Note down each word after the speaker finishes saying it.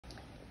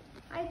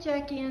Hi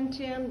Jackie and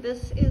Tim,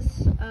 this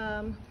is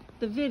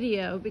the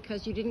video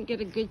because you didn't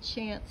get a good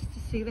chance to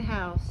see the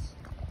house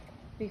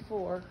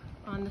before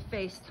on the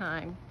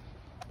FaceTime.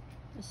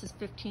 This is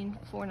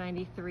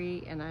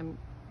 15493 and I'm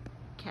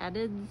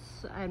Cadids.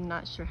 I'm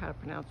not sure how to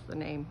pronounce the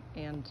name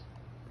and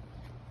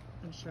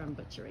I'm sure I'm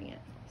butchering it.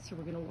 So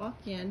we're gonna walk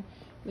in.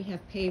 We have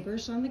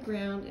pavers on the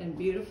ground and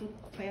beautiful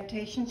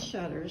plantation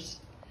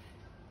shutters.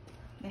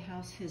 The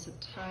house has a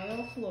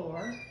tile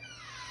floor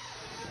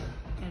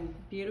and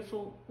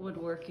beautiful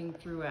woodworking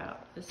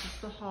throughout. This is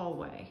the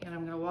hallway, and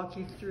I'm going to walk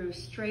you through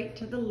straight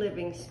to the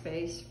living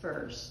space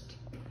first.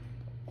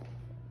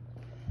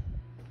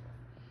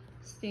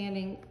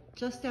 Standing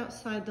just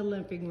outside the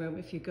living room,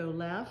 if you go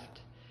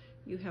left,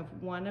 you have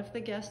one of the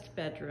guest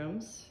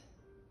bedrooms.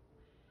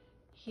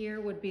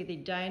 Here would be the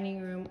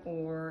dining room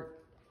or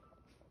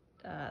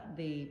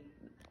the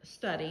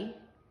study.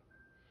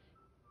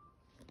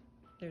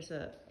 There's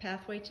a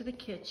pathway to the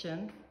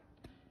kitchen.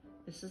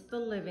 This is the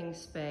living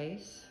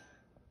space.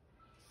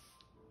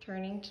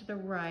 Turning to the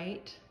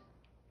right,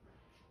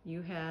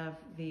 you have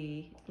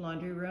the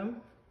laundry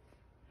room.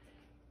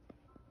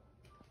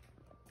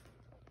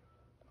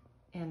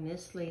 And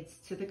this leads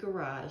to the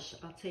garage.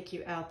 I'll take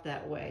you out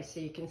that way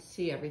so you can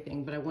see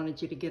everything, but I wanted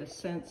you to get a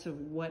sense of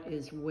what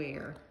is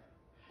where.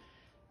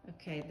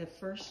 Okay, the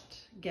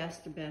first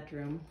guest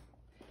bedroom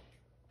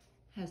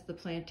has the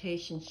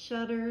plantation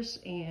shutters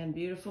and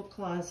beautiful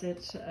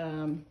closet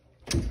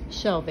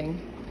shelving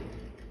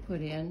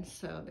put in,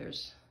 so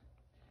there's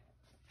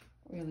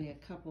really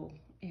a couple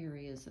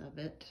areas of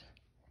it.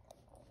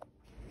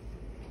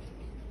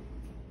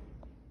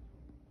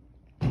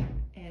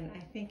 And I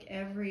think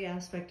every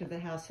aspect of the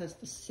house has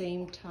the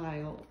same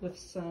tile with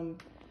some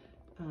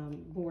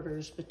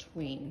borders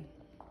between.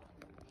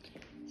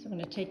 So I'm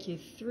going to take you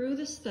through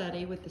the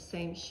study with the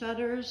same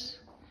shutters,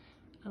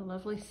 a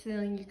lovely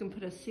ceiling. You can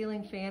put a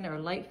ceiling fan or a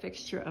light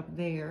fixture up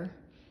there,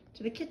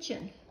 to the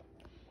kitchen.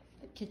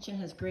 The kitchen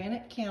has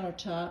granite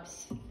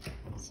countertops,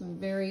 some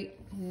very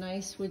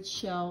nice wood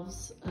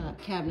shelves,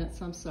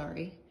 cabinets, I'm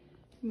sorry,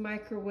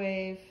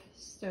 microwave,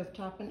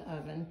 stovetop, and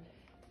oven.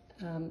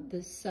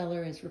 This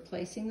seller is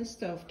replacing the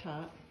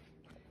stovetop,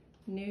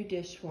 new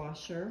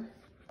dishwasher.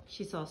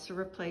 She's also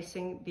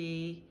replacing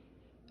the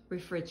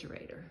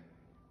refrigerator.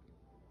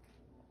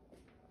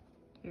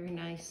 Very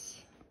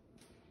nice,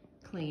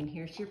 clean.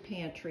 Here's your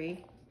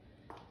pantry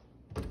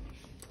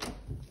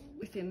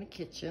within the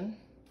kitchen.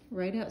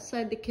 Right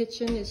outside the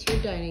kitchen is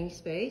your dining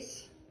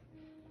space.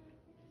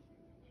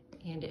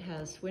 And it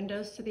has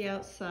windows to the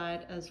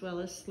outside as well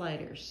as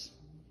sliders.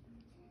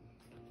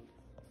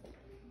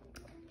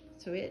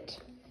 So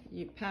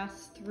you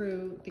pass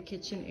through the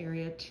kitchen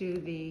area to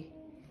the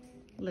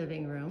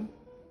living room.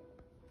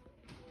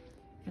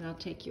 And I'll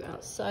take you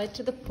outside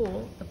to the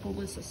pool. The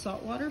pool is a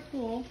saltwater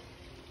pool.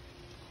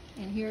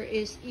 And here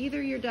is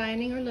either your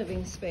dining or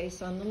living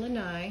space on the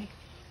lanai.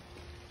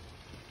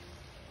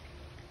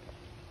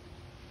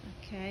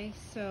 Okay,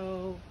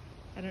 so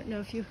I don't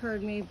know if you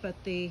heard me,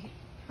 but the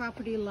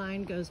property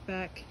line goes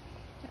back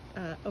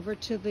over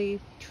to the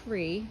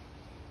tree.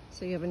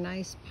 So you have a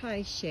nice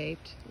pie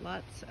shaped,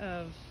 lots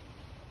of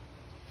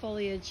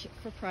foliage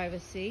for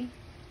privacy.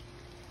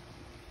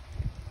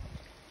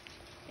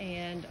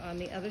 And on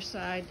the other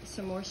side,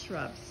 some more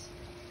shrubs.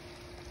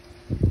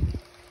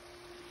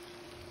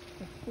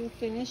 The pool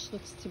finish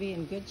looks to be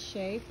in good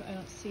shape. I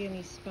don't see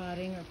any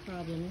spotting or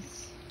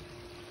problems.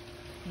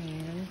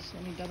 And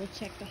let me double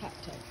check the hot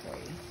tub for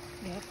you.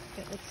 Yep,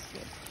 it looks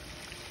good.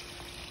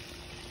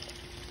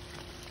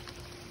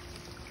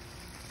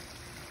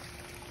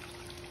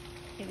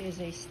 It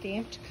is a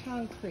stamped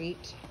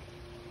concrete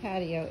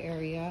patio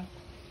area.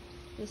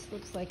 This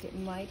looks like it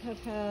might have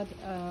had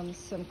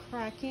some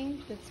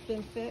cracking that's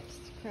been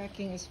fixed.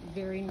 Cracking is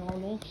very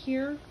normal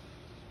here.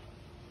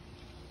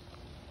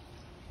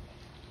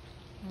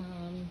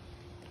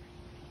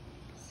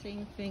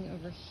 Same thing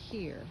over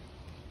here.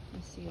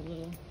 I see a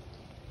little.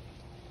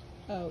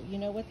 Oh, you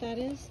know what that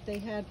is? They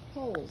had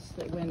holes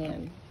that went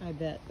in, I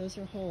bet. Those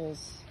are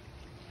holes.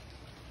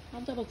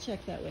 I'll double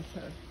check that with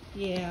her.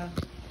 Yeah,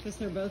 because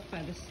they're both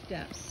by the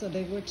steps. So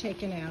they were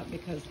taken out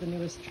because the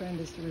newest trend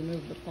is to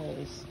remove the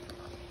poles.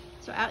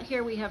 So out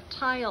here we have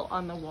tile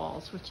on the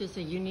walls, which is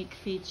a unique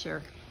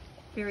feature.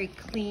 Very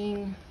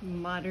clean,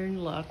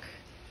 modern look,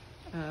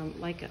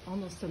 like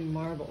almost a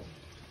marble.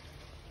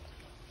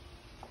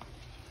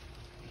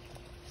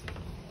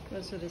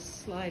 Those are the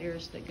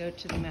sliders that go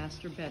to the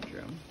master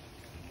bedroom.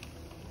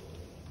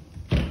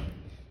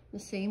 The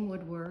same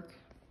woodwork,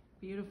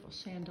 beautiful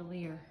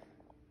chandelier.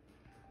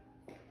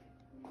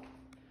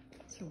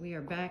 So we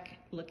are back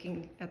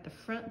looking at the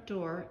front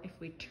door. If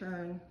we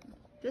turn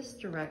this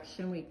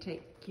direction, we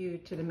take you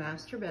to the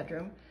master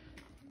bedroom.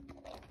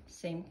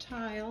 Same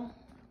tile.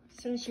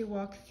 As soon as you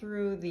walk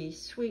through the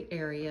suite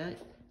area,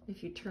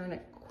 if you turn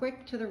it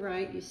quick to the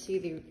right, you see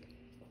the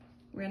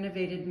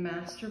renovated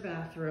master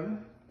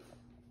bathroom.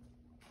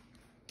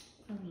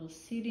 A little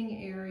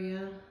seating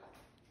area,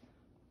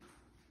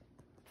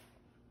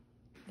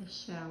 the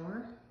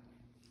shower,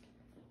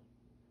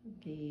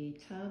 the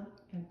tub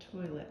and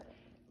toilet.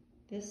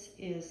 This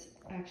is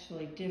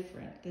actually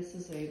different. This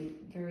is a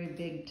very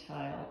big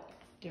tile,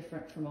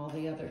 different from all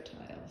the other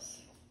tiles.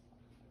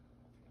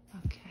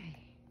 Okay.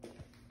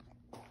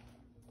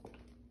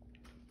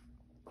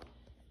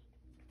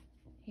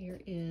 Here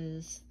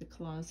is the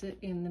closet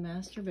in the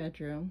master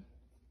bedroom.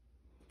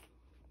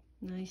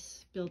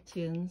 Nice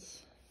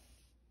built-ins.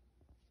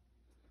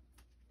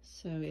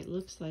 So it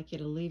looks like it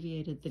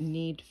alleviated the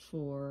need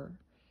for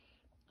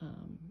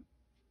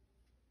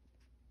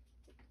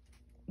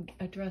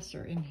a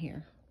dresser in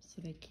here.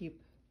 So they keep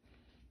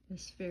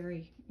this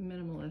very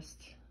minimalist.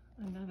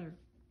 Another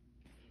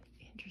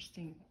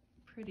interesting,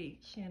 pretty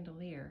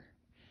chandelier.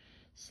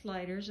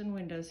 Sliders and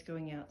windows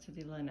going out to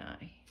the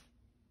lanai.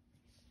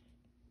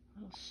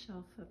 Little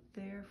shelf up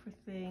there for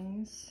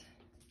things.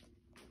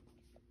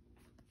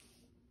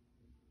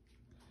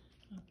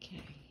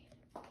 Okay.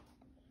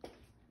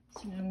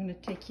 So now I'm going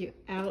to take you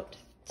out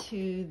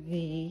to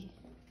the,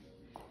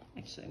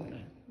 actually I'm going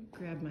to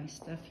grab my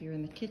stuff here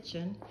in the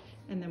kitchen,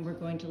 and then we're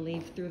going to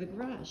leave through the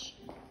garage.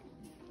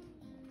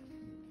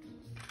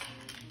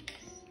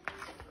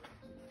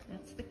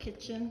 That's the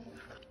kitchen.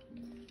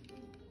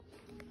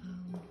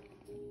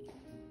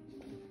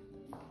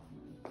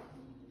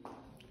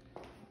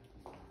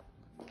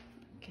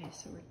 Okay,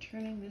 so we're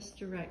turning this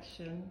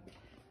direction.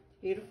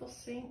 Beautiful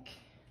sink,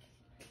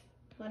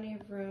 plenty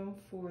of room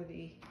for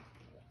the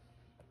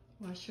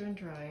washer and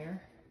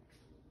dryer.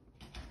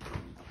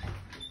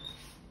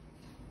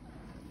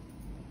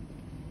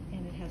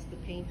 And it has the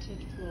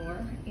painted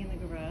floor in the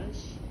garage.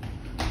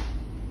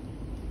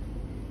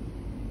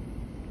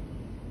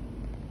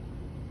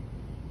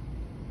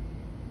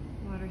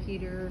 Water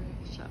heater,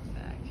 shop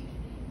vac,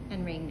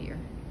 and reindeer.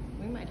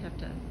 We might have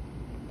to,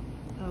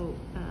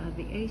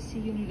 the AC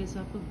unit is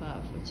up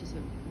above, which is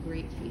a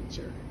great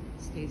feature.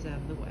 It stays out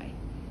of the way.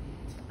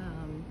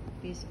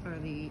 These are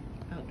the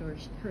outdoor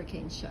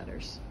hurricane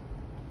shutters.